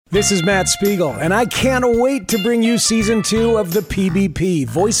This is Matt Spiegel, and I can't wait to bring you Season 2 of the PBP,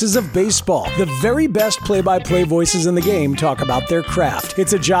 Voices of Baseball. The very best play-by-play voices in the game talk about their craft.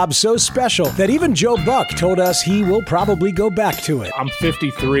 It's a job so special that even Joe Buck told us he will probably go back to it. I'm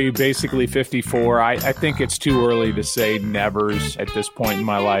 53, basically 54. I think it's too early to say nevers at this point in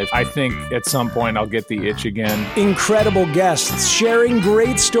my life. I think at some point I'll get the itch again. Incredible guests sharing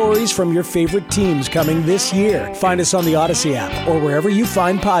great stories from your favorite teams coming this year. Find us on the Odyssey app or wherever you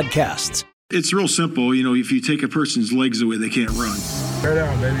find podcasts. It's real simple. You know, if you take a person's legs away, they can't run. Bear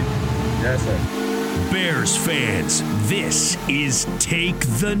down, baby. Yes, sir. Bears fans, this is Take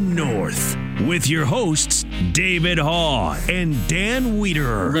the North with your hosts, David Haugh and Dan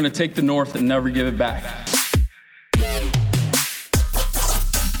Wiederer. We're going to take the North and never give it back.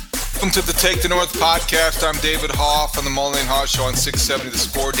 Welcome to the Take the North podcast. I'm David Haugh from the Mullen Haugh Show on 670 The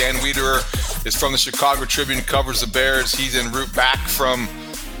Score. Dan Wiederer is from the Chicago Tribune, covers the Bears. He's en route back from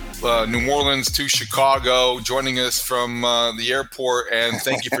New Orleans to Chicago, joining us from the airport, and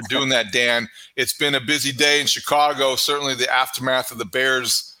thank you for doing that, Dan. It's been a busy day in Chicago, certainly the aftermath of the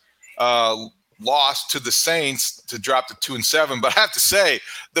Bears' loss to the Saints to drop to 2-7, but I have to say,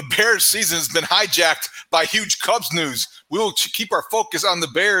 the Bears' season has been hijacked by huge Cubs news. We will keep our focus on the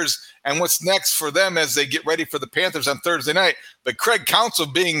Bears and what's next for them as they get ready for the Panthers on Thursday night. But Craig Counsell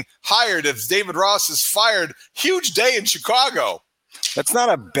being hired as David Ross is fired, huge day in Chicago. That's not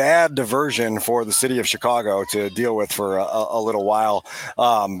a bad diversion for the city of Chicago to deal with for a little while.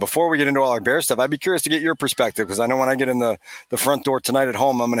 Before we get into all our Bear stuff, I'd be curious to get your perspective, because I know when I get in the front door tonight at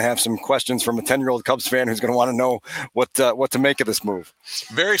home, I'm going to have some questions from a 10-year-old Cubs fan who's going to want to know what to make of this move.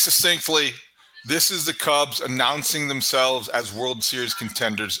 Very succinctly, this is the Cubs announcing themselves as World Series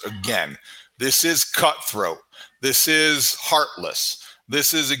contenders again. This is cutthroat. This is heartless.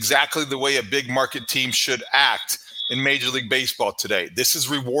 This is exactly the way a big market team should act in Major League Baseball today. This is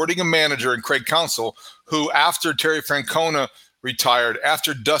rewarding a manager in Craig Counsell who, after Terry Francona retired,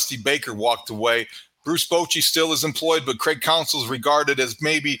 after Dusty Baker walked away, Bruce Bochy still is employed, but Craig Counsell is regarded as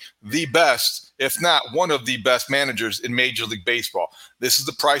maybe the best, if not one of the best managers in Major League Baseball. This is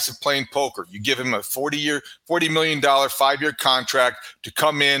the price of playing poker. You give him a $40 million 5-year contract to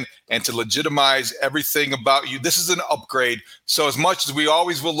come in and to legitimize everything about you. This is an upgrade. So as much as we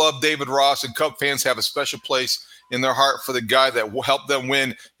always will love David Ross, and Cub fans have a special place in their heart for the guy that will help them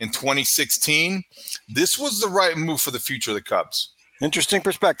win in 2016, this was the right move for the future of the Cubs. Interesting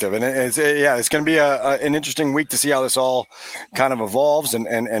perspective. And it's going to be an interesting week to see how this all kind of evolves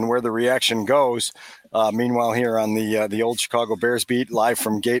and where the reaction goes. Meanwhile, here on the old Chicago Bears beat, live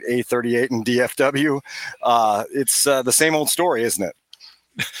from Gate A38 in DFW, it's the same old story, isn't it?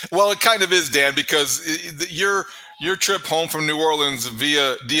 Well, it kind of is, Dan, because your trip home from New Orleans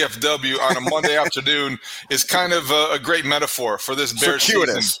via DFW on a Monday afternoon is kind of a great metaphor for this Bears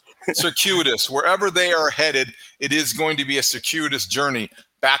season. Circuitous. Wherever they are headed, it is going to be a circuitous journey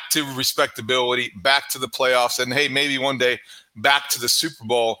back to respectability, back to the playoffs, and hey, maybe one day back to the Super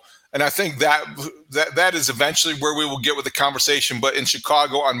Bowl. And I think that is eventually where we will get with the conversation. But in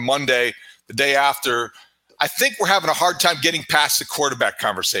Chicago on Monday, the day after, I think we're having a hard time getting past the quarterback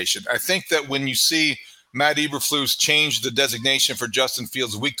conversation. I think that when you see Matt Eberflus change the designation for Justin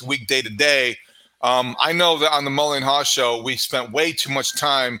Fields week to week, day to day, I know that on the Mullen Haugh Show, we spent way too much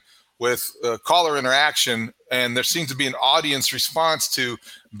time with caller interaction, and there seems to be an audience response to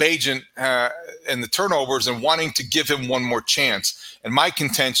Bagent and the turnovers and wanting to give him one more chance. And my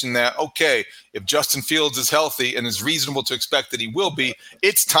contention that, okay, if Justin Fields is healthy and is reasonable to expect that he will be,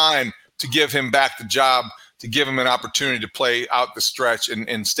 it's time to give him back the job, to give him an opportunity to play out the stretch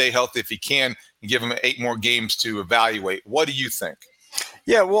and stay healthy if he can, and give him 8 more games to evaluate. What do you think?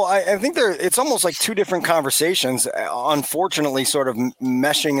 Yeah, well, I think it's almost like two different conversations, unfortunately, sort of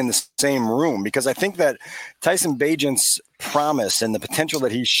meshing in the same room, because I think that Tyson Bagent's promise and the potential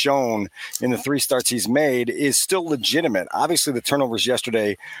that he's shown in the 3 starts he's made is still legitimate. Obviously, the turnovers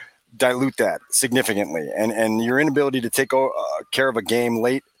yesterday dilute that significantly, and your inability to take care of a game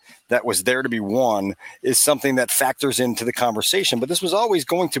late that was there to be won is something that factors into the conversation. But this was always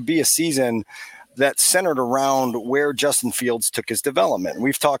going to be a season that centered around where Justin Fields took his development.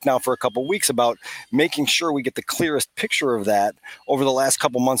 We've talked now for a couple of weeks about making sure we get the clearest picture of that over the last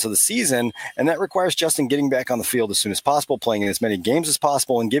couple months of the season, and that requires Justin getting back on the field as soon as possible, playing in as many games as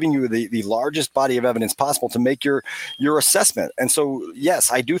possible, and giving you the largest body of evidence possible to make your assessment. And so,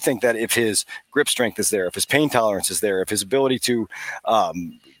 yes, I do think that if his grip strength is there, if his pain tolerance is there, if his ability to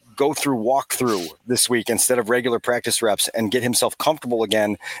go through walkthrough this week instead of regular practice reps and get himself comfortable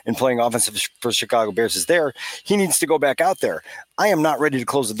again in playing offensive for Chicago Bears is there. He needs to go back out there. I am not ready to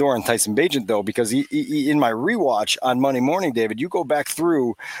close the door on Tyson Bagent, though, because he, in my rewatch on Monday morning, David, you go back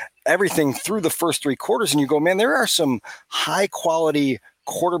through everything through the first 3 quarters and you go, man, there are some high quality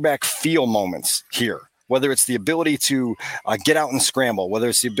quarterback feel moments here. Whether it's the ability to get out and scramble, whether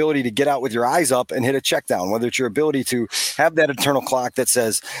it's the ability to get out with your eyes up and hit a check down, whether it's your ability to have that internal clock that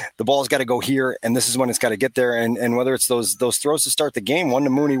says the ball's got to go here and this is when it's got to get there, and whether it's those throws to start the game, one to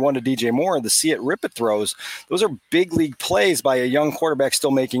Mooney, one to DJ Moore, the see it, rip it throws, those are big league plays by a young quarterback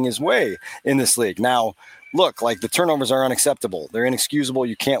still making his way in this league. Now, look, like the turnovers are unacceptable. They're inexcusable.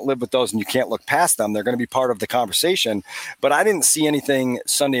 You can't live with those and you can't look past them. They're going to be part of the conversation. But I didn't see anything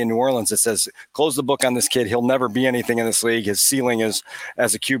Sunday in New Orleans that says, close the book on this kid. He'll never be anything in this league. His ceiling is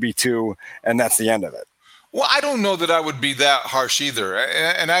as a QB2, and that's the end of it. Well, I don't know that I would be that harsh either.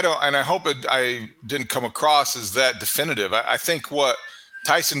 And I hope I didn't come across as that definitive. I think what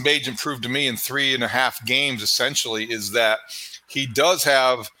Tyson Bagent proved to me in 3.5 games essentially is that he does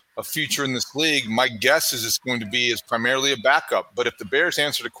have a future in this league. My guess is it's going to be as primarily a backup. But if the Bears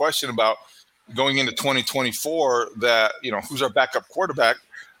answer the question about going into 2024, that, you know, who's our backup quarterback,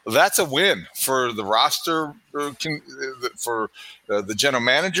 that's a win for the roster, for the general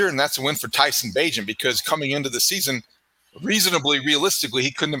manager, and that's a win for Tyson Bagent, because coming into the season, reasonably, realistically,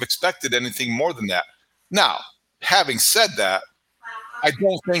 he couldn't have expected anything more than that. Now, having said that, I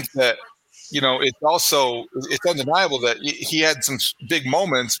don't think that, you know, it's undeniable that he had some big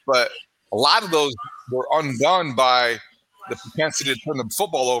moments, but a lot of those were undone by the propensity to turn the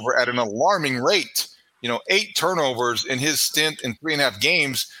football over at an alarming rate. You know, 8 turnovers in his stint in 3.5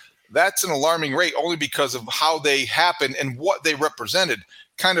 games, that's an alarming rate only because of how they happened and what they represented.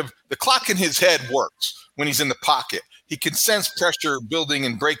 Kind of the clock in his head works when he's in the pocket. He can sense pressure building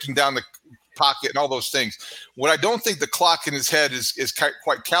and breaking down the pocket and all those things. What I don't think the clock in his head is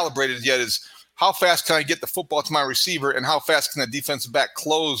quite calibrated yet is how fast can I get the football to my receiver and how fast can the defensive back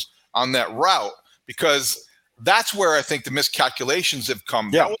close on that route? Because that's where I think the miscalculations have come.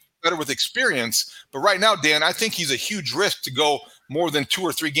 Yeah. That was better with experience. But right now, Dan, I think he's a huge risk to go more than 2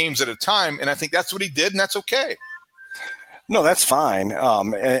 or 3 games at a time. And I think that's what he did, and that's okay. No, that's fine.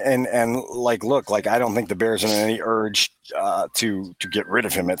 And like, look, like, I don't think the Bears are in any urge to get rid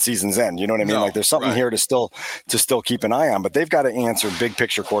of him at season's end. You know what I mean? No, like, there's something right here to still keep an eye on, but they've got to answer big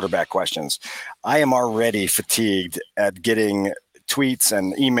picture quarterback questions. I am already fatigued at getting tweets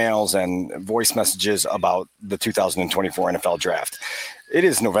and emails and voice messages about the 2024 NFL draft. It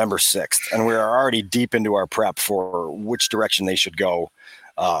is November 6th, and we are already deep into our prep for which direction they should go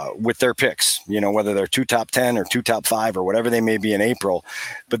with their picks, you know, whether they're 2 top 10 or 2 top 5 or whatever they may be in April.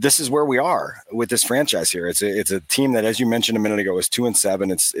 But this is where we are with this franchise here. It's a team that, as you mentioned a minute ago, is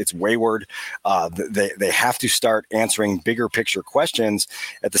 2-7. It's wayward. They have to start answering bigger picture questions.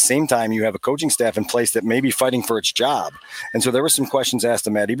 At the same time, you have a coaching staff in place that may be fighting for its job. And so there were some questions asked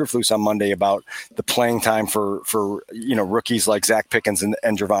to Matt Eberflus on Monday about the playing time for you know, rookies like Zach Pickens and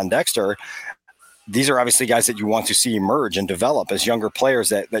Javon Dexter. These are obviously guys that you want to see emerge and develop as younger players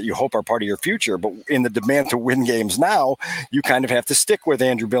that you hope are part of your future. But in the demand to win games now, you kind of have to stick with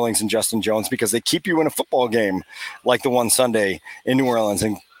Andrew Billings and Justin Jones because they keep you in a football game like the one Sunday in New Orleans.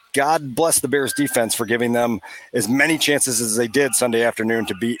 And God bless the Bears defense for giving them as many chances as they did Sunday afternoon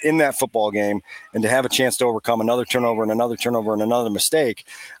to be in that football game and to have a chance to overcome another turnover and another turnover and another mistake.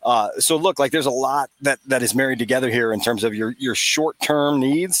 So look, like, there's a lot that is married together here in terms of your short-term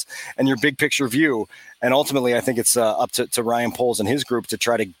needs and your big picture view. And ultimately, I think it's up to Ryan Poles and his group to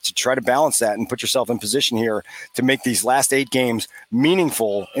try to balance that and put yourself in position here to make these last 8 games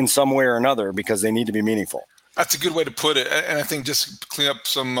meaningful in some way or another, because they need to be meaningful. That's a good way to put it. And I think just clean up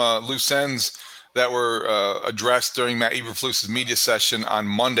some loose ends that were addressed during Matt Eberflus's media session on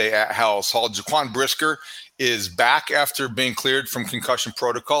Monday at House Hall. Jaquan Brisker is back after being cleared from concussion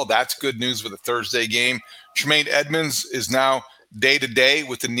protocol. That's good news for the Thursday game. Tremaine Edmonds is now day-to-day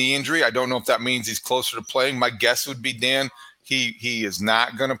with the knee injury. I don't know if that means he's closer to playing. My guess would be, Dan, he is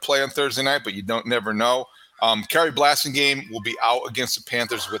not going to play on Thursday night, but you never know. Kerry Blasingame will be out against the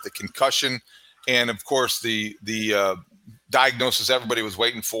Panthers with a concussion. And, of course, the diagnosis everybody was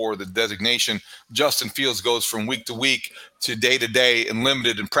waiting for, the designation, Justin Fields goes from week to week to day and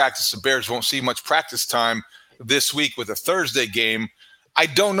limited in practice. The Bears won't see much practice time this week with a Thursday game. I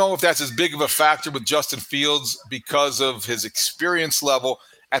don't know if that's as big of a factor with Justin Fields because of his experience level.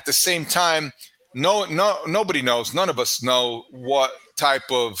 At the same time, nobody knows. None of us know what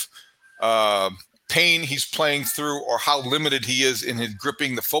type of pain he's playing through or how limited he is in his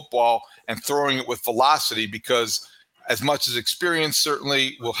gripping the football and throwing it with velocity, because as much as experience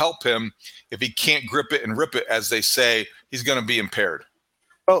certainly will help him. If he can't grip it and rip it, as they say, he's going to be impaired.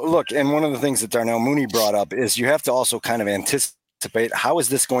 Oh, look, and one of the things that Darnell Mooney brought up is you have to also kind of anticipate, how is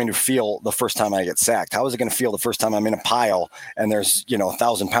this going to feel the first time I get sacked? How is it going to feel the first time I'm in a pile and there's,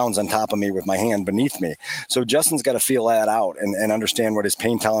 1,000 pounds on top of me with my hand beneath me? So Justin's got to feel that out and understand what his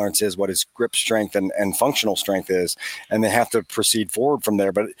pain tolerance is, what his grip strength and functional strength is, and they have to proceed forward from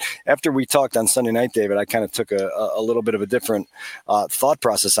there. But after we talked on Sunday night, David, I kind of took a little bit of a different thought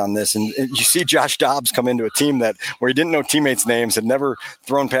process on this. And you see Josh Dobbs come into a team where he didn't know teammates' names, had never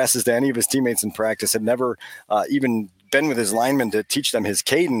thrown passes to any of his teammates in practice, had never even been with his linemen to teach them his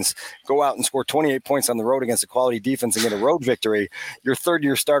cadence, go out and score 28 points on the road against a quality defense and get a road victory. Your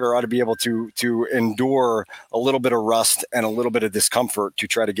third-year starter ought to be able to endure a little bit of rust and a little bit of discomfort to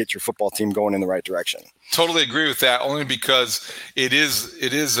try to get your football team going in the right direction. Totally agree with that, only because it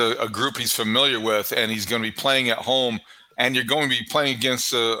is a group he's familiar with, and he's going to be playing at home, and you're going to be playing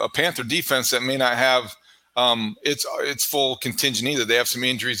against a Panther defense that may not have its full contingent either. They have some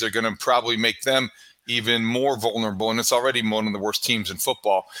injuries that are going to probably make them even more vulnerable, and it's already one of the worst teams in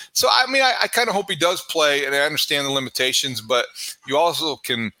football. So, I mean, I kind of hope he does play, and I understand the limitations, but you also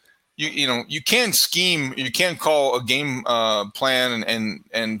can, you can scheme, you can call a game plan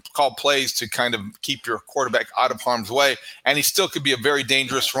and call plays to kind of keep your quarterback out of harm's way, and he still could be a very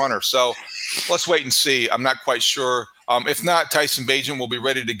dangerous runner. So let's wait and see. I'm not quite sure. If not, Tyson Bagent will be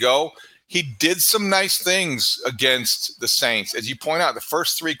ready to go. He did some nice things against the Saints. As you point out, the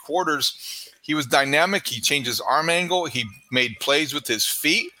first 3 quarters, he was dynamic. He changed his arm angle. He made plays with his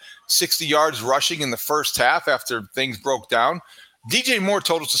feet, 60 yards rushing in the first half after things broke down. DJ Moore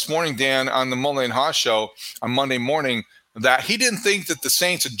told us this morning, Dan, on the Mullen and Haas show on Monday morning, that he didn't think that the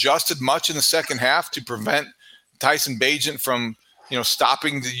Saints adjusted much in the second half to prevent Tyson Bagent from,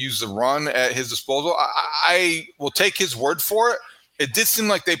 stopping to use the run at his disposal. I will take his word for it. It did seem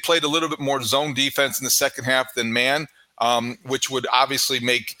like they played a little bit more zone defense in the second half than man, which would obviously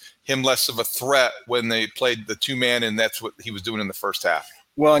make him less of a threat when they played the 2-man, and that's what he was doing in the first half.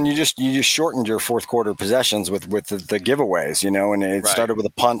 Well, and you just shortened your fourth quarter possessions with the giveaways, and it started with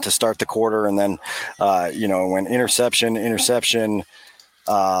a punt to start the quarter, and then when interception,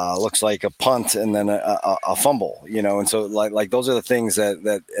 looks like a punt, and then a fumble, and so like those are the things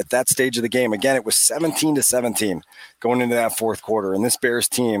that at that stage of the game, again, it was 17-17 going into that fourth quarter, and this Bears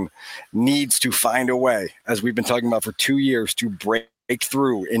team needs to find a way, as we've been talking about for 2 years, to break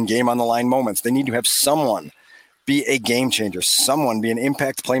through in game on the line moments. They need to have someone be a game changer, someone be an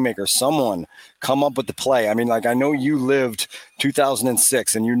impact playmaker, someone come up with the play. I mean, I know you lived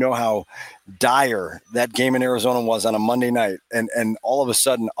 2006 and you know how dire that game in Arizona was on a Monday night. And all of a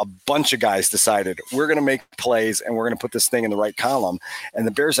sudden a bunch of guys decided we're going to make plays and we're going to put this thing in the right column. And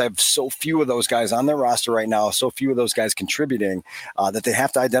the Bears have so few of those guys on their roster right now, so few of those guys contributing that they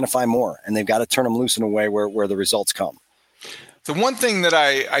have to identify more, and they've got to turn them loose in a way where the results come. The one thing that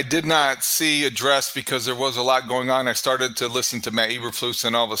I did not see addressed, because there was a lot going on, I started to listen to Matt Eberflus,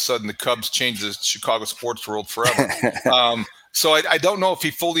 and all of a sudden the Cubs changed the Chicago sports world forever. So I don't know if he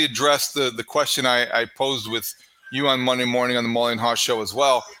fully addressed the question I posed with you on Monday morning on the Mullen and Haas show as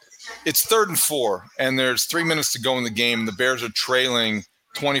well. It's 3rd and 4, and there's 3 minutes to go in the game. The Bears are trailing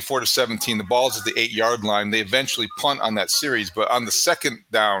 24-17. The ball's at the 8-yard line. They eventually punt on that series, but on the second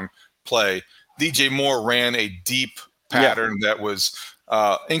down play, DJ Moore ran a deep pattern that was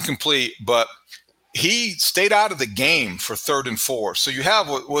incomplete, but he stayed out of the game for 3rd and 4. So you have,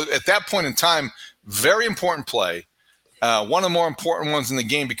 at that point in time, very important play, one of the more important ones in the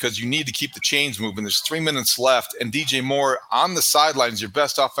game, because you need to keep the chains moving. There's 3 minutes left, and DJ Moore on the sidelines, your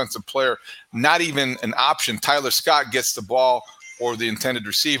best offensive player, not even an option. Tyler Scott gets the ball, or the intended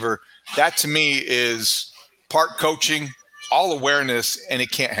receiver. That to me is part coaching, all awareness, and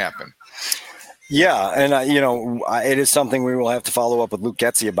it can't happen. Yeah, and it is something we will have to follow up with Luke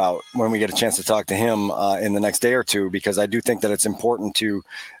Getsy about when we get a chance to talk to him in the next day or two, because I do think that it's important to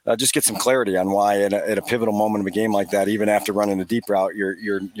just get some clarity on why at a pivotal moment of a game like that, even after running a deep route,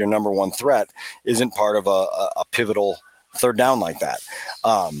 your number one threat isn't part of a pivotal third down like that.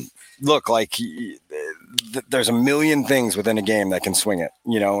 Look, there's a million things within a game that can swing it,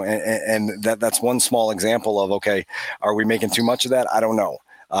 and that's one small example of, okay, are we making too much of that? I don't know.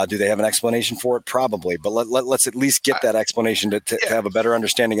 Do they have an explanation for it? Probably, but let's at least get that explanation to have a better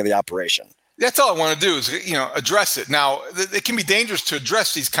understanding of the operation. That's all I want to do is, address it. Now, it can be dangerous to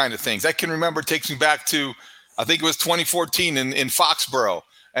address these kind of things. I can remember, it takes me back to, I think it was 2014 in Foxborough,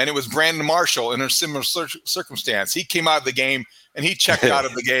 and it was Brandon Marshall in a similar circumstance. He came out of the game, and he checked out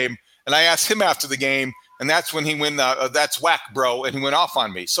of the game, and I asked him after the game, and that's when he went, that's whack, bro, and he went off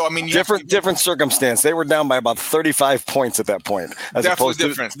on me. So, I mean, different circumstance. They were down by about 35 points at that point. Definitely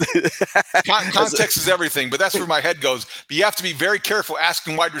different. Context is everything, but that's where my head goes. But you have to be very careful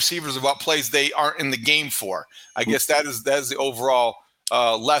asking wide receivers about plays they aren't in the game for. I guess that is the overall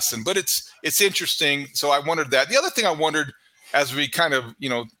lesson. But it's interesting. So I wondered that. The other thing I wondered, as we kind of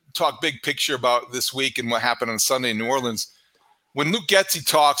talk big picture about this week and what happened on Sunday in New Orleans, when Luke Getsy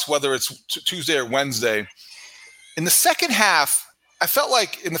talks, whether it's Tuesday or Wednesday, in the second half, I felt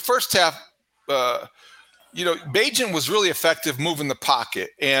like in the first half, Bagent was really effective moving the pocket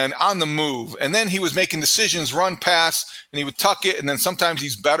and on the move. And then he was making decisions, run, pass, and he would tuck it. And then sometimes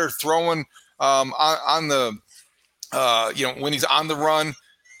he's better throwing on the, when he's on the run.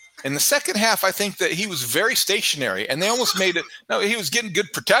 In the second half, I think that he was very stationary, and they almost made it. No, he was getting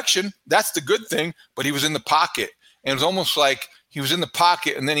good protection. That's the good thing, but he was in the pocket. And it was almost like he was in the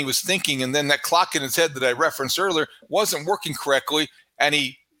pocket, and then he was thinking, and then that clock in his head that I referenced earlier wasn't working correctly, and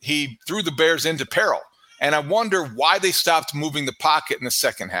he threw the Bears into peril. And I wonder why they stopped moving the pocket in the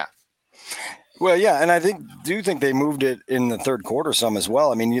second half. Well, yeah, and I do think they moved it in the third quarter some as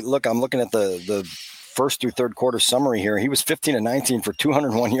well. I mean, I'm looking at the first through third quarter summary here. He was 15-19 for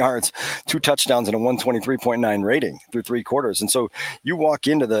 201 yards, 2 touchdowns, and a 123.9 rating through 3 quarters. And so you walk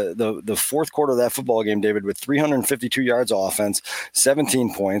into the fourth quarter of that football game, David, with 352 yards of offense,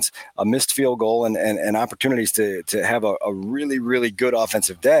 17 points, a missed field goal, and opportunities to have a really, really good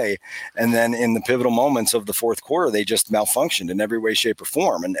offensive day. And then in the pivotal moments of the fourth quarter, they just malfunctioned in every way, shape, or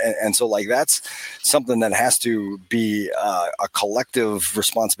form. And so like that's something that has to be a collective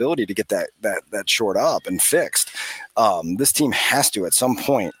responsibility to get that short up and fixed. This team has to at some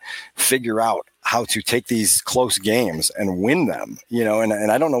point figure out how to take these close games and win them,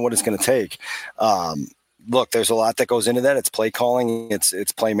 and I don't know what it's going to take. Look, there's a lot that goes into that. It's play calling, it's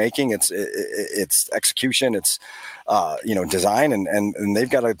playmaking, it's execution, it's design, and they've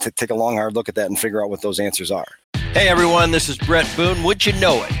got to take a long, hard look at that and figure out what those answers are. Hey everyone, this is Brett Boone. Would you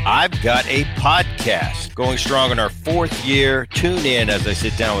know it? I've got a podcast going strong in our 4th year. Tune in as I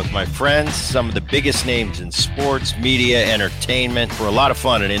sit down with my friends, some of the biggest names in sports, media, entertainment, for a lot of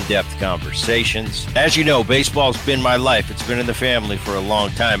fun and in-depth conversations. As you know, baseball's been my life. It's been in the family for a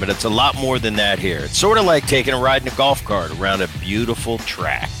long time, but it's a lot more than that here. It's sort of like taking a ride in a golf cart around a beautiful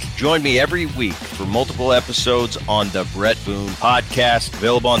track. Join me every week for multiple episodes on the Brett Boone Podcast,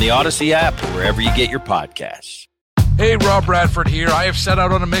 available on the Odyssey app or wherever you get your podcasts. Hey, Rob Bradford here. I have set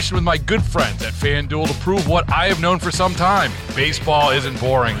out on a mission with my good friends at FanDuel to prove what I have known for some time. Baseball isn't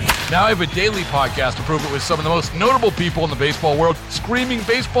boring. Now I have a daily podcast to prove it with some of the most notable people in the baseball world, screaming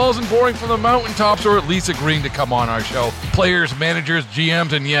baseball isn't boring from the mountaintops, or at least agreeing to come on our show. Players, managers,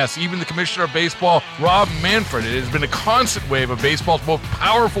 GMs, and yes, even the commissioner of baseball, Rob Manfred. It has been a constant wave of baseball's most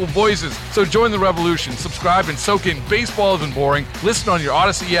powerful voices. So join the revolution. Subscribe and soak in Baseball Isn't Boring. Listen on your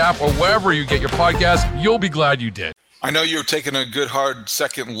Odyssey app or wherever you get your podcast. You'll be glad you did. I know you were taking a good, hard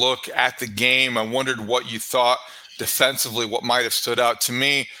second look at the game. I wondered what you thought defensively, what might have stood out to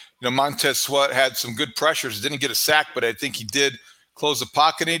me. Montez Sweat had some good pressures, didn't get a sack, but I think he did close the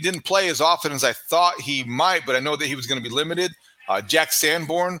pocket. And he didn't play as often as I thought he might, but I know that he was going to be limited. Jack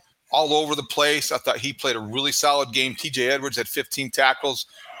Sanborn, all over the place. I thought he played a really solid game. TJ Edwards had 15 tackles.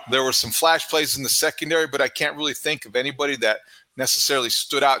 There were some flash plays in the secondary, but I can't really think of anybody that necessarily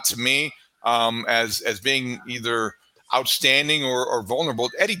stood out to me as being either outstanding or vulnerable.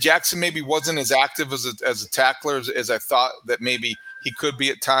 Eddie Jackson maybe wasn't as active as a tackler as I thought that maybe he could be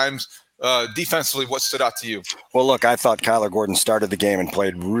at times. Defensively, what stood out to you? Well, look, I thought Kyler Gordon started the game and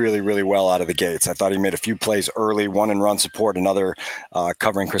played really, really well out of the gates. I thought he made a few plays early, one in run support, another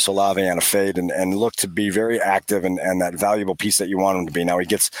covering Chris Olave on a fade, and looked to be very active and that valuable piece that you want him to be. Now he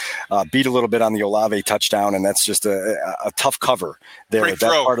gets beat a little bit on the Olave touchdown, and that's just a tough cover there at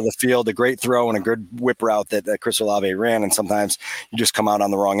that part of the field. A great throw and a good whip route that Chris Olave ran, and sometimes you just come out on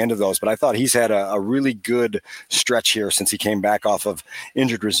the wrong end of those. But I thought he's had a really good stretch here since he came back off of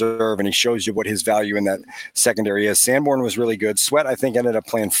injured reserve, and he shows you what his value in that secondary is. Sanborn was really good. Sweat, I think, ended up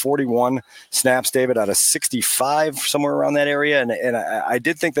playing 41 snaps, David, out of 65, somewhere around that area. And I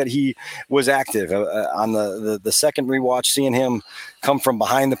did think that he was active on the second rewatch, seeing him come from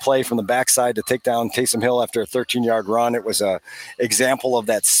behind the play from the backside to take down Taysom Hill after a 13-yard run. It was a example of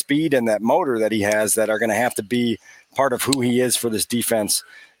that speed and that motor that he has that are going to have to be part of who he is for this defense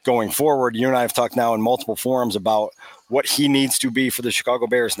going forward. You and I have talked now in multiple forums about what he needs to be for the Chicago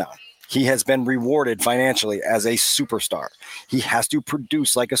Bears now. He has been rewarded financially as a superstar. He has to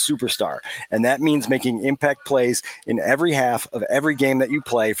produce like a superstar. And that means making impact plays in every half of every game that you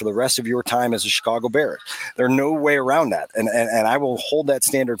play for the rest of your time as a Chicago Bear. There's no way around that. And I will hold that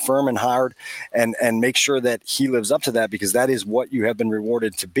standard firm and hard and make sure that he lives up to that, because that is what you have been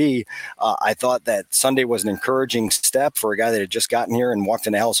rewarded to be. I thought that Sunday was an encouraging step for a guy that had just gotten here and walked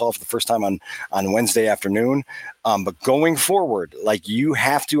into Halas Hall for the first time on Wednesday afternoon. But going forward, like, you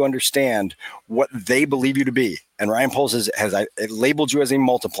have to understand what they believe you to be. And Ryan Poles has labeled you as a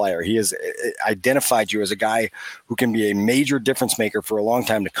multiplier. He has identified you as a guy who can be a major difference maker for a long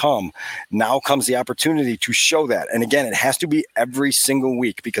time to come. Now comes the opportunity to show that. And again, it has to be every single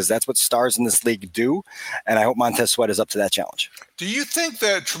week, because that's what stars in this league do. And I hope Montez Sweat is up to that challenge. Do you think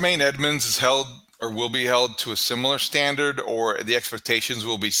that Tremaine Edmonds is held or will be held to a similar standard, or the expectations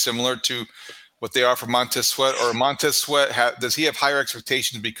will be similar to what they are for Montez Sweat? Or Montez Sweat, does he have higher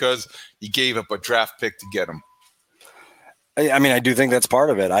expectations because he gave up a draft pick to get him? I mean, I do think that's part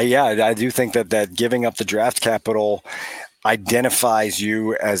of it. I do think that giving up the draft capital identifies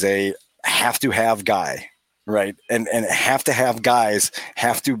you as a have-to-have guy, right? And have-to-have guys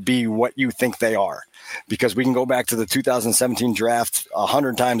have to be what you think they are. Because we can go back to the 2017 draft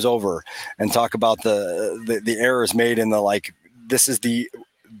 100 times over and talk about the errors made in the, like, this is the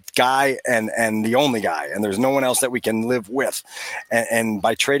guy and the only guy, and there's no one else that we can live with. And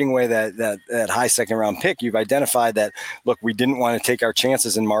by trading away that high second round pick, you've identified that, look, we didn't want to take our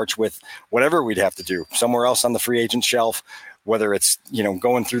chances in March with whatever we'd have to do somewhere else on the free agent shelf, whether it's,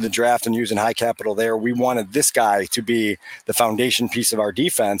 going through the draft and using high capital there. We wanted this guy to be the foundation piece of our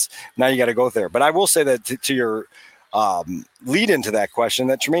defense. Now you got to go there. But I will say that to your lead into that question,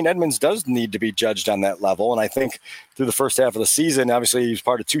 that Tremaine Edmonds does need to be judged on that level. And I think through the first half of the season, obviously he was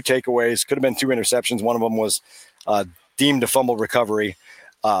part of 2 takeaways, could have been 2 interceptions. One of them was deemed a fumble recovery.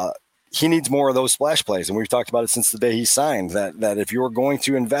 He needs more of those splash plays. And we've talked about it since the day he signed, that if you're going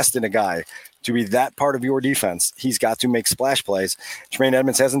to invest in a guy to be that part of your defense, he's got to make splash plays. Tremaine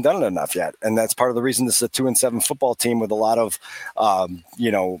Edmonds hasn't done it enough yet. And that's part of the reason this is a 2-7 football team with a lot of,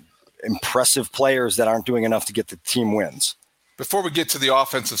 impressive players that aren't doing enough to get the team wins. Before we get to the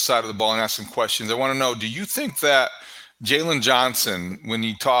offensive side of the ball and ask some questions, I want to know, do you think that Jalen Johnson, when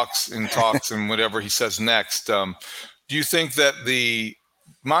he talks and whatever he says next, do you think that the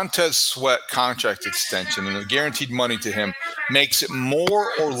Montez Sweat contract extension and the guaranteed money to him makes it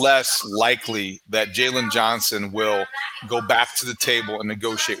more or less likely that Jalen Johnson will go back to the table and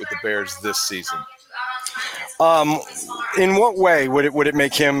negotiate with the Bears this season? In what way would it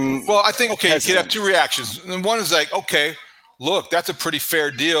make him? Well, I think, okay, you could have 2 reactions. And one is like, okay, look, that's a pretty fair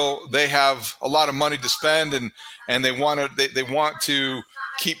deal. They have a lot of money to spend, and they want to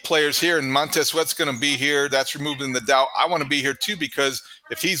keep players here, and Montez Sweat's going to be here. That's removing the doubt. I want to be here too, because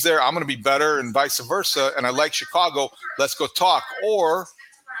if he's there, I'm going to be better, and vice versa. And I like Chicago. Let's go talk. Or,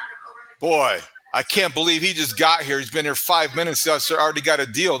 boy, I can't believe he just got here. He's been here 5 minutes. So already got a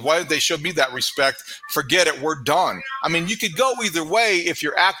deal. Why did they show me that respect? Forget it. We're done. I mean, you could go either way if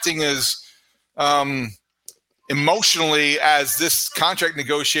you're acting as emotionally as this contract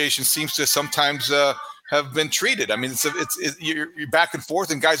negotiation seems to sometimes have been treated. I mean, you're back and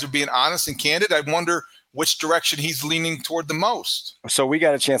forth, and guys are being honest and candid. I wonder which direction he's leaning toward the most. So we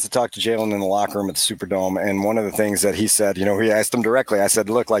got a chance to talk to Jalen in the locker room at the Superdome, and one of the things that he said, he asked him directly. I said,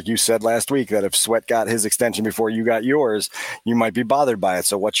 look, like you said last week, that if Sweat got his extension before you got yours, you might be bothered by it.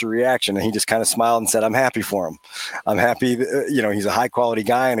 So what's your reaction? And he just kind of smiled and said, I'm happy for him. I'm happy, he's a high-quality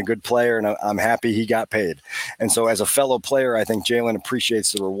guy and a good player, and I'm happy he got paid. And so as a fellow player, I think Jalen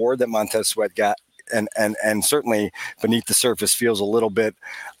appreciates the reward that Montez Sweat got, and certainly beneath the surface feels a little bit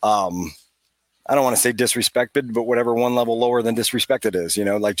I don't want to say disrespected, but whatever one level lower than disrespected is,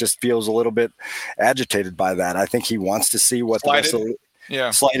 just feels a little bit agitated by that. I think he wants to see what the rest of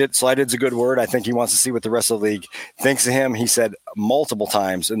the Slighted's a good word. I think he wants to see what the rest of the league thinks of him. He said multiple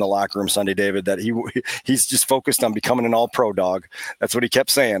times in the locker room Sunday, David, that he's just focused on becoming an all-pro dog. That's what he kept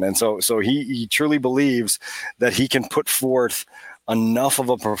saying. And so he truly believes that he can put forth enough of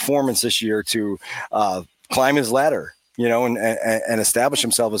a performance this year to climb his ladder, and establish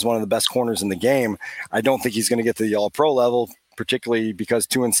himself as one of the best corners in the game. I don't think he's going to get to the all-pro level, particularly because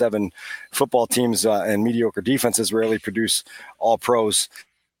 2-7 football teams and mediocre defenses rarely produce all-pros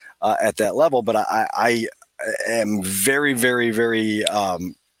at that level. But I am very, very, very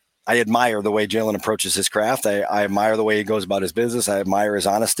I admire the way Jalen approaches his craft. I admire the way he goes about his business. I admire his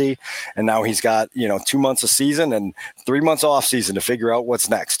honesty. And now he's got, 2 months of season and 3 months off season to figure out what's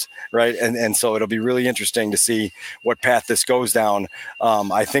next. Right. And so it'll be really interesting to see what path this goes down.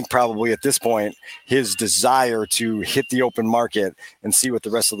 I think probably at this point, his desire to hit the open market and see what the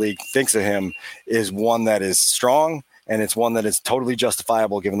rest of the league thinks of him is one that is strong, and it's one that is totally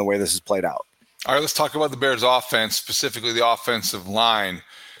justifiable given the way this has played out. All right, let's talk about the Bears offense, specifically the offensive line.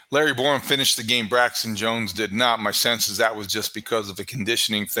 Larry Borom finished the game. Braxton Jones did not. My sense is that was just because of a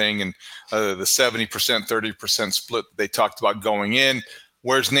conditioning thing and the 70%, 30% split they talked about going in.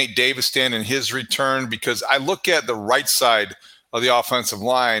 Where's Nate Davis stand in his return? Because I look at the right side of the offensive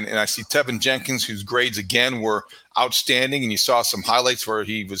line, and I see Tevin Jenkins, whose grades, again, were outstanding, and you saw some highlights where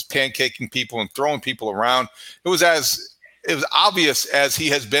he was pancaking people and throwing people around. It was obvious as he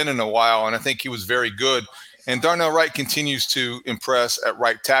has been in a while, and I think he was very good. And Darnell Wright continues to impress at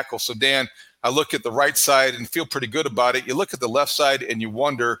right tackle. So, Dan, I look at the right side and feel pretty good about it. You look at the left side and you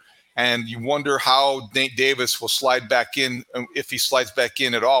wonder how Nate Davis will slide back in, if he slides back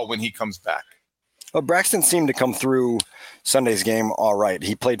in at all when he comes back. Well, Braxton seemed to come through Sunday's game all right.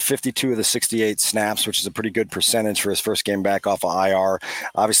 He played 52 of the 68 snaps, which is a pretty good percentage for his first game back off of IR.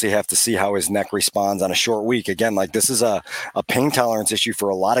 Obviously, have to see how his neck responds on a short week. Again, like this is a pain tolerance issue for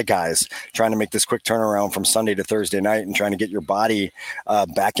a lot of guys trying to make this quick turnaround from Sunday to Thursday night and trying to get your body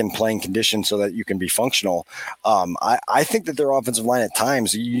back in playing condition so that you can be functional. I think that their offensive line at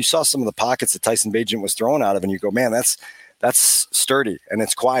times, you saw some of the pockets that Tyson Bagent was thrown out of, and you go, man, that's sturdy and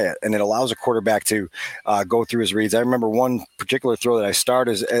it's quiet and it allows a quarterback to go through his reads. I remember one particular throw that I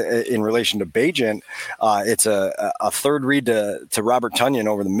started in relation to Bagent. It's a third read to Robert Tonyan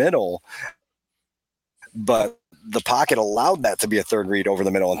over the middle, but the pocket allowed that to be a third read over the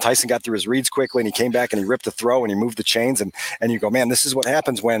middle. And Tyson got through his reads quickly and he came back and he ripped the throw and he moved the chains. And you go, man, this is what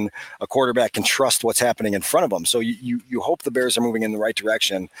happens when a quarterback can trust what's happening in front of him. So you hope the Bears are moving in the right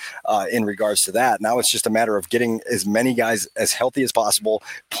direction in regards to that. Now it's just a matter of getting as many guys as healthy as possible,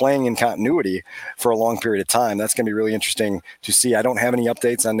 playing in continuity for a long period of time. That's going to be really interesting to see. I don't have any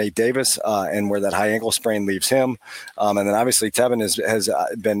updates on Nate Davis and where that high ankle sprain leaves him. And then obviously Tevin has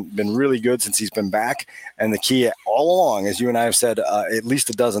been really good since he's been back. And the key all along, as you and I have said at least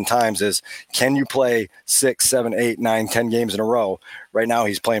a dozen times, is can you play 6, 7, 8, 9, 10 games in a row? Right now,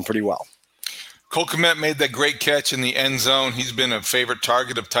 he's playing pretty well. Cole Kmet made that great catch in the end zone. He's been a favorite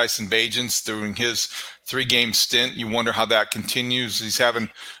target of Tyson Bagent's during his 3-game stint. You wonder how that continues. He's having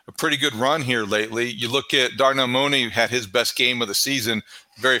a pretty good run here lately. You look at Darnell Mooney, who had his best game of the season,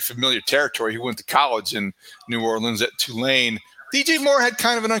 very familiar territory. He went to college in New Orleans at Tulane. DJ Moore had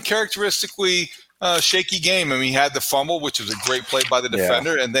kind of an uncharacteristically shaky game. I mean, he had the fumble, which was a great play by the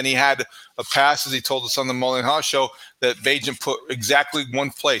defender, and then he had a pass, as he told us on the Mullen Haw show, that Bagent put exactly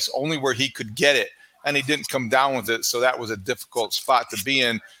one place, only where he could get it, and he didn't come down with it, so that was a difficult spot to be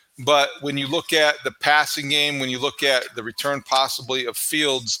in. But when you look at the passing game, when you look at the return possibly of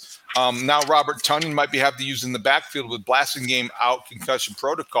Fields, now Robert Tonyan might have to use in the backfield with Blasingame out, concussion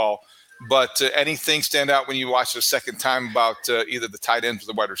protocol. But anything stand out when you watch the second time about either the tight ends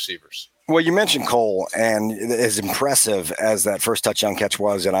or the wide receivers? Well, you mentioned Cole, and as impressive as that first touchdown catch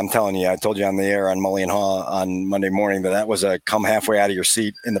was, and I'm telling you, I told you on the air on Mully and Haw on Monday morning that was a come halfway out of your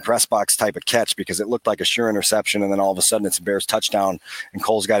seat in the press box type of catch, because it looked like a sure interception, and then all of a sudden it's a Bears touchdown, and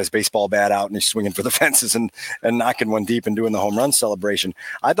Cole's got his baseball bat out, and he's swinging for the fences and knocking one deep and doing the home run celebration.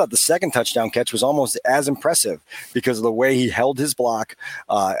 I thought the second touchdown catch was almost as impressive because of the way he held his block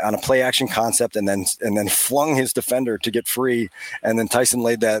on a play action concept and then flung his defender to get free, and then Tyson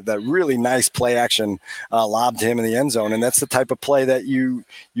laid that really nice play action lob to him in the end zone. And that's the type of play that you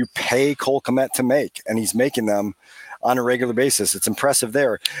pay Cole Kmet to make, and he's making them on a regular basis. It's impressive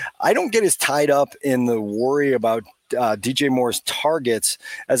there. I don't get as tied up in the worry about DJ Moore's targets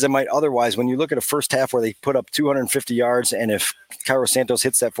as it might otherwise. When you look at a first half where they put up 250 yards, and if Cairo Santos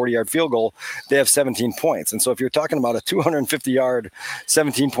hits that 40-yard field goal, they have 17 points. And so if you're talking about a 250-yard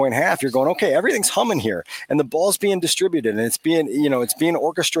 17-point half, you're going, okay, everything's humming here, and the ball's being distributed, and it's being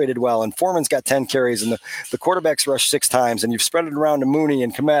orchestrated well, and Foreman's got 10 carries, and the quarterback's rushed 6 times, and you've spread it around to Mooney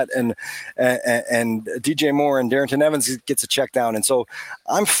and Kmet and DJ Moore, and Darrington Evans gets a check down. And so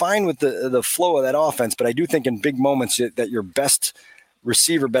I'm fine with the flow of that offense, but I do think in big moments that your best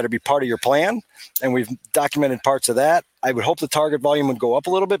receiver better be part of your plan. And we've documented parts of that. I would hope the target volume would go up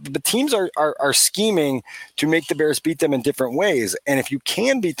a little bit, but the teams are scheming to make the Bears beat them in different ways. And if you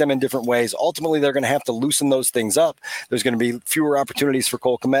can beat them in different ways, ultimately they're going to have to loosen those things up. There's going to be fewer opportunities for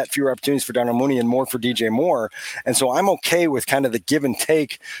Cole Kmet, fewer opportunities for Darnell Mooney, and more for DJ Moore. And so I'm okay with kind of the give and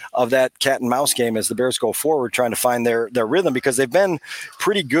take of that cat and mouse game as the Bears go forward, trying to find their rhythm, because they've been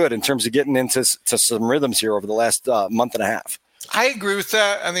pretty good in terms of getting into some rhythms here over the last month and a half. I agree with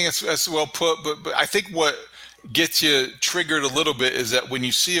that. I think it's well put, but I think what gets you triggered a little bit is that when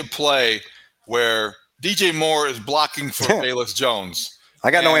you see a play where DJ Moore is blocking for Velus Jones. I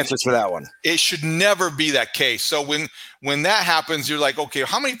got no answers for that one. It should never be that case. So when that happens, you're like, okay,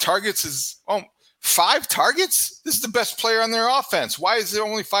 how many targets is 5 targets? This is the best player on their offense. Why is there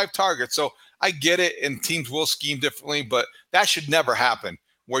only 5 targets? So I get it, and teams will scheme differently, but that should never happen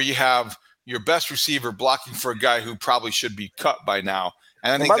where you have your best receiver blocking for a guy who probably should be cut by now.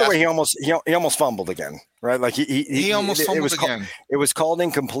 And I think, by the way, he almost fumbled again, right? Like he almost fumbled again. It was called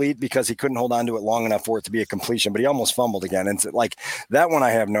incomplete because he couldn't hold on to it long enough for it to be a completion, but he almost fumbled again. And like that one, I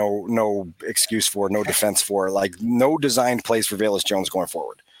have no excuse for, no defense for. Like no designed plays for Velus Jones going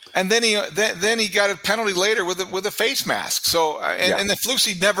forward. And then he got a penalty later with a face mask. So and the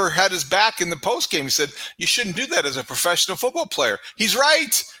Flusy never had his back in the post game. He said, "You shouldn't do that as a professional football player." He's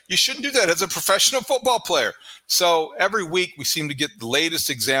right. You shouldn't do that as a professional football player. So every week we seem to get the latest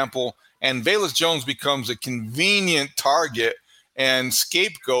example, and Velus Jones becomes a convenient target and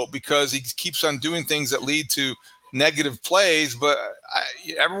scapegoat because he keeps on doing things that lead to negative plays. But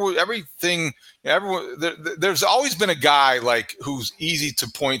there's always been a guy like who's easy to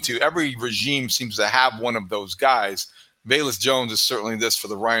point to. Every regime seems to have one of those guys. Velus Jones is certainly this for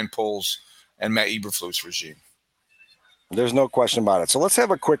the Ryan Poles and Matt Eberflus regime. There's no question about it. So let's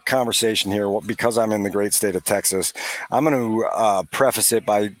have a quick conversation here. Because I'm in the great state of Texas, I'm going to preface it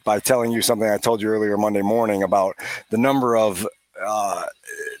by telling you something I told you earlier Monday morning about the number of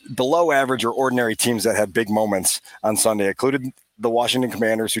below average or ordinary teams that had big moments on Sunday. It included the Washington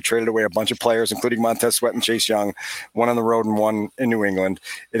Commanders, who traded away a bunch of players, including Montez Sweat and Chase Young, one on the road and one in New England.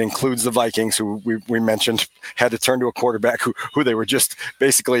 It includes the Vikings, who we mentioned had to turn to a quarterback who they were just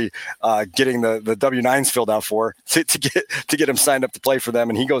basically getting the W-9s filled out for to get him signed up to play for them.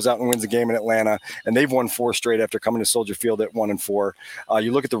 And he goes out and wins a game in Atlanta, and they've won 4 straight after coming to Soldier Field at 1-4.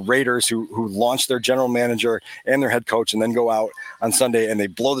 You look at the Raiders, who launched their general manager and their head coach and then go out on Sunday and they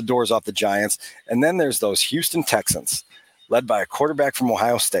blow the doors off the Giants. And then there's those Houston Texans, led by a quarterback from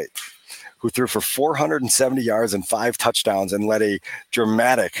Ohio State, who threw for 470 yards and 5 touchdowns and led a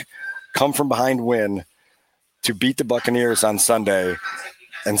dramatic come-from-behind win to beat the Buccaneers on Sunday.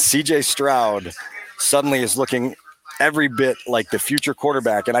 And C.J. Stroud suddenly is looking every bit like the future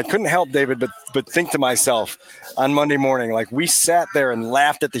quarterback. And I couldn't help, David, but think to myself on Monday morning, like we sat there and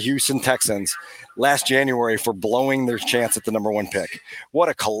laughed at the Houston Texans last January for blowing their chance at the number 1 pick. What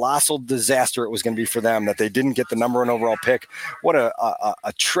a colossal disaster it was going to be for them that they didn't get the number 1 overall pick. What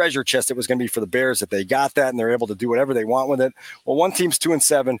a treasure chest it was going to be for the Bears that they got that and they're able to do whatever they want with it. Well, one team's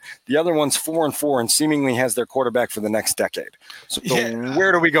 2-7, the other one's 4-4, and seemingly has their quarterback for the next decade. So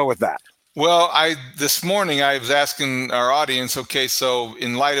where do we go with that? Well, this morning I was asking our audience, okay, so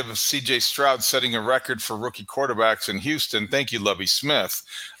in light of C.J. Stroud setting a record for rookie quarterbacks in Houston, thank you, Lovie Smith,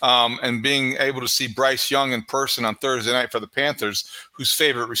 and being able to see Bryce Young in person on Thursday night for the Panthers, whose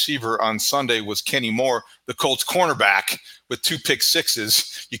favorite receiver on Sunday was Kenny Moore, the Colts cornerback, with 2 pick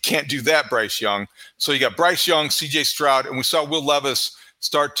sixes. You can't do that, Bryce Young. So you got Bryce Young, C.J. Stroud, and we saw Will Levis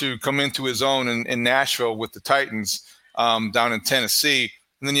start to come into his own in Nashville with the Titans down in Tennessee.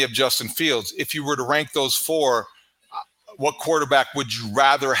 And then you have Justin Fields. If you were to rank those 4, what quarterback would you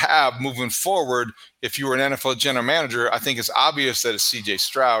rather have moving forward if you were an NFL general manager? I think it's obvious that it's C.J.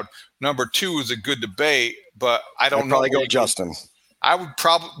 Stroud. Number 2 is a good debate, but I don't know. I'd probably go Justin.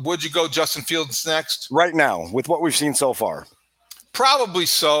 Would you go Justin Fields next? Right now, with what we've seen so far? Probably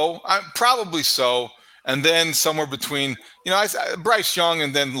so. And then somewhere between, Bryce Young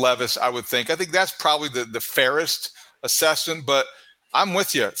and then Levis, I would think. I think that's probably the fairest assessment, but I'm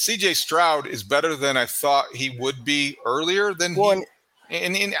with you. C.J. Stroud is better than I thought he would be earlier.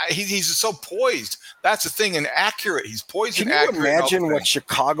 He's so poised. That's the thing, and accurate. He's poised and accurate. Can you imagine what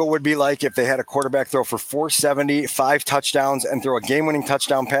Chicago would be like if they had a quarterback throw for 470, 5 touchdowns, and throw a game-winning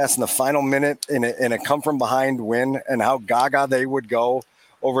touchdown pass in the final minute in a come-from-behind win, and how gaga they would go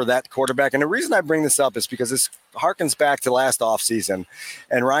over that quarterback? And the reason I bring this up is because this harkens back to last offseason,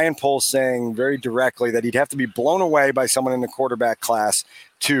 and Ryan Poles saying very directly that he'd have to be blown away by someone in the quarterback class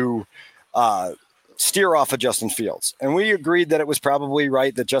to steer off of Justin Fields. And we agreed that it was probably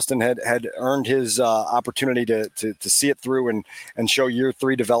right that Justin had earned his opportunity to see it through and show year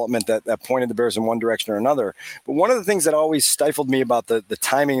 3 development that pointed the Bears in one direction or another. But one of the things that always stifled me about the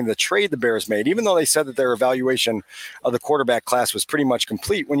timing of the trade the Bears made, even though they said that their evaluation of the quarterback class was pretty much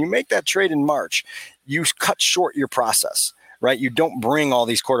complete, when you make that trade in March, you cut short your process. Right? You don't bring all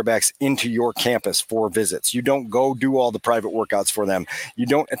these quarterbacks into your campus for visits. You don't go do all the private workouts for them. You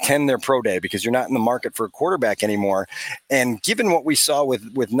don't attend their pro day because you're not in the market for a quarterback anymore. And given what we saw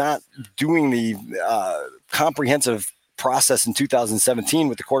with not doing the comprehensive process in 2017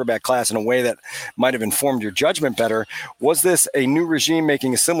 with the quarterback class in a way that might have informed your judgment better, was this a new regime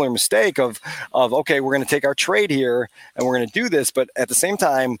making a similar mistake of okay, we're going to take our trade here and we're going to do this, but at the same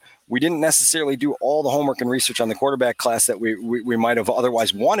time, we didn't necessarily do all the homework and research on the quarterback class that we might have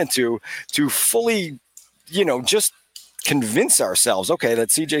otherwise wanted to fully, just convince ourselves, okay, that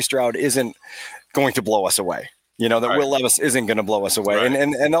CJ Stroud isn't going to blow us away. That right. Will Levis isn't going to blow us away. Right.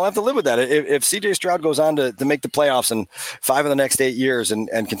 And they'll have to live with that. If CJ Stroud goes on to make the playoffs in 5 of the next 8 years and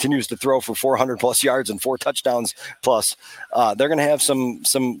continues to throw for 400 plus yards and 4 touchdowns plus, they're going to have some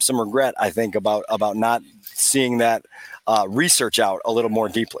regret, I think, about not seeing that research out a little more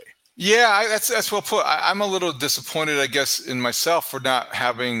deeply. Yeah, that's well put. I'm a little disappointed, I guess, in myself for not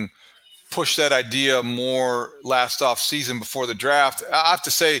having pushed that idea more last off season before the draft. I have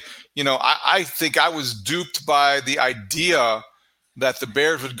to say, I think I was duped by the idea that the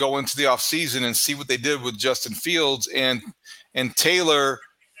Bears would go into the offseason and see what they did with Justin Fields and tailor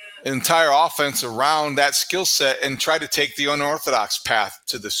an entire offense around that skill set and try to take the unorthodox path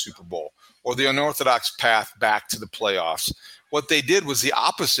to the Super Bowl or the unorthodox path back to the playoffs. What they did was the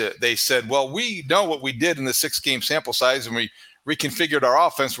opposite. They said, well, we know what we did in the 6-game sample size and we reconfigured our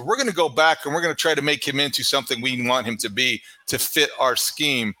offense, but we're going to go back and we're going to try to make him into something we want him to be to fit our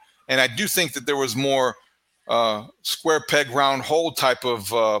scheme. And I do think that there was more square peg round hole type of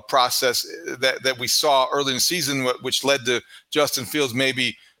process that we saw early in the season, which led to Justin Fields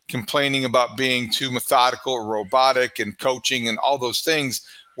maybe complaining about being too methodical or robotic and coaching and all those things.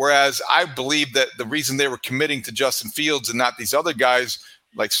 Whereas I believe that the reason they were committing to Justin Fields and not these other guys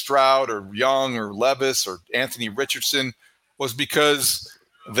like Stroud or Young or Levis or Anthony Richardson was because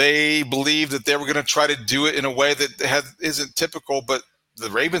they believed that they were going to try to do it in a way that isn't typical, but the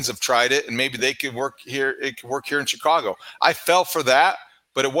Ravens have tried it and maybe they could work here. It could work here in Chicago. I fell for that,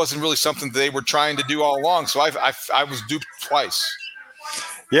 but it wasn't really something that they were trying to do all along. So I was duped twice.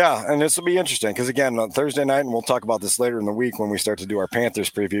 Yeah, and this will be interesting because, again, on Thursday night, and we'll talk about this later in the week when we start to do our Panthers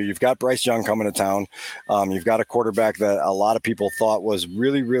preview, you've got Bryce Young coming to town. You've got a quarterback that a lot of people thought was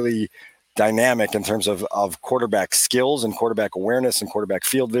really, really dynamic in terms of quarterback skills and quarterback awareness and quarterback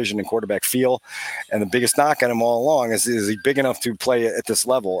field vision and quarterback feel. And the biggest knock on him all along is he big enough to play at this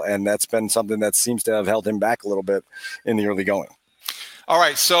level? And that's been something that seems to have held him back a little bit in the early going. All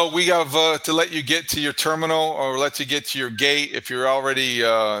right, so we have to let you get to your terminal or let you get to your gate. If you're already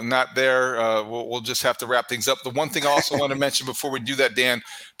not there, we'll just have to wrap things up. The one thing I also want to mention before we do that, Dan,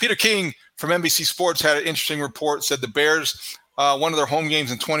 Peter King from NBC Sports had an interesting report, said the Bears, one of their home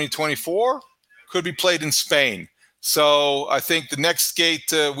games in 2024 could be played in Spain. So I think the next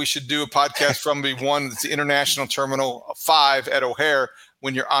gate we should do a podcast from be one that's the International Terminal 5 at O'Hare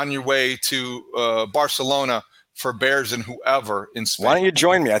when you're on your way to Barcelona for Bears and whoever in Spain. Why don't you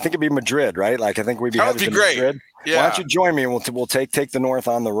join me? I think it'd be Madrid, right? Like I think we'd be headed to great. Madrid. Yeah. Why don't you join me and we'll take the North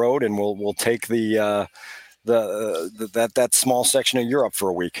on the road and we'll take that small section of Europe for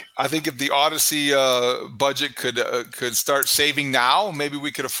a week. I think if the Odyssey budget could start saving now, maybe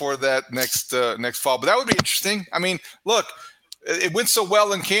we could afford that next fall. But that would be interesting. I mean, look, it went so well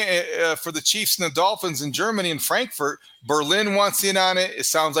for the Chiefs and the Dolphins in Germany and Frankfurt. Berlin wants in on it. It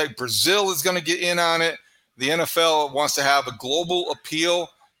sounds like Brazil is going to get in on it. The NFL wants to have a global appeal.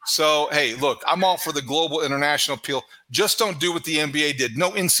 So, hey, look, I'm all for the global international appeal. Just don't do what the NBA did.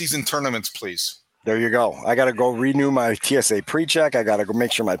 No in-season tournaments, please. There you go. I got to go renew my TSA pre-check. I got to go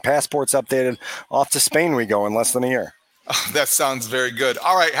make sure my passport's updated. Off to Spain we go in less than a year. Oh, that sounds very good.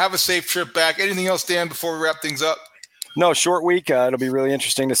 All right, have a safe trip back. Anything else, Dan, before we wrap things up? No, short week. It'll be really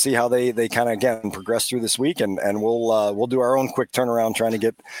interesting to see how they kind of, again, progress through this week, and we'll do our own quick turnaround trying to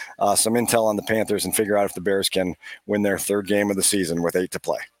get some intel on the Panthers and figure out if the Bears can win their third game of the season with 8 to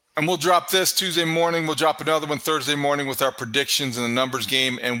play. And we'll drop this Tuesday morning. We'll drop another one Thursday morning with our predictions and the numbers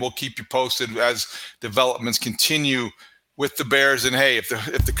game, and we'll keep you posted as developments continue with the Bears. And, hey, if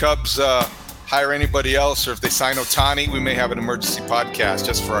the Cubs hire anybody else or if they sign Ohtani, we may have an emergency podcast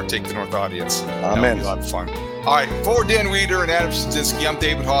just for our Take the North audience. Amen. That'll be a lot of fun. All right, for Dan Weeder and Adam Szynski, I'm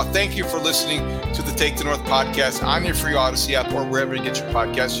David Haugh. Thank you for listening to the Take the North podcast on your free Odyssey app or wherever you get your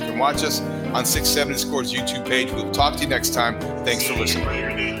podcasts. You can watch us on 670 Scores YouTube page. We'll talk to you next time. Thanks for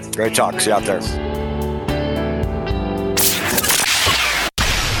listening. Great talk. See you out there.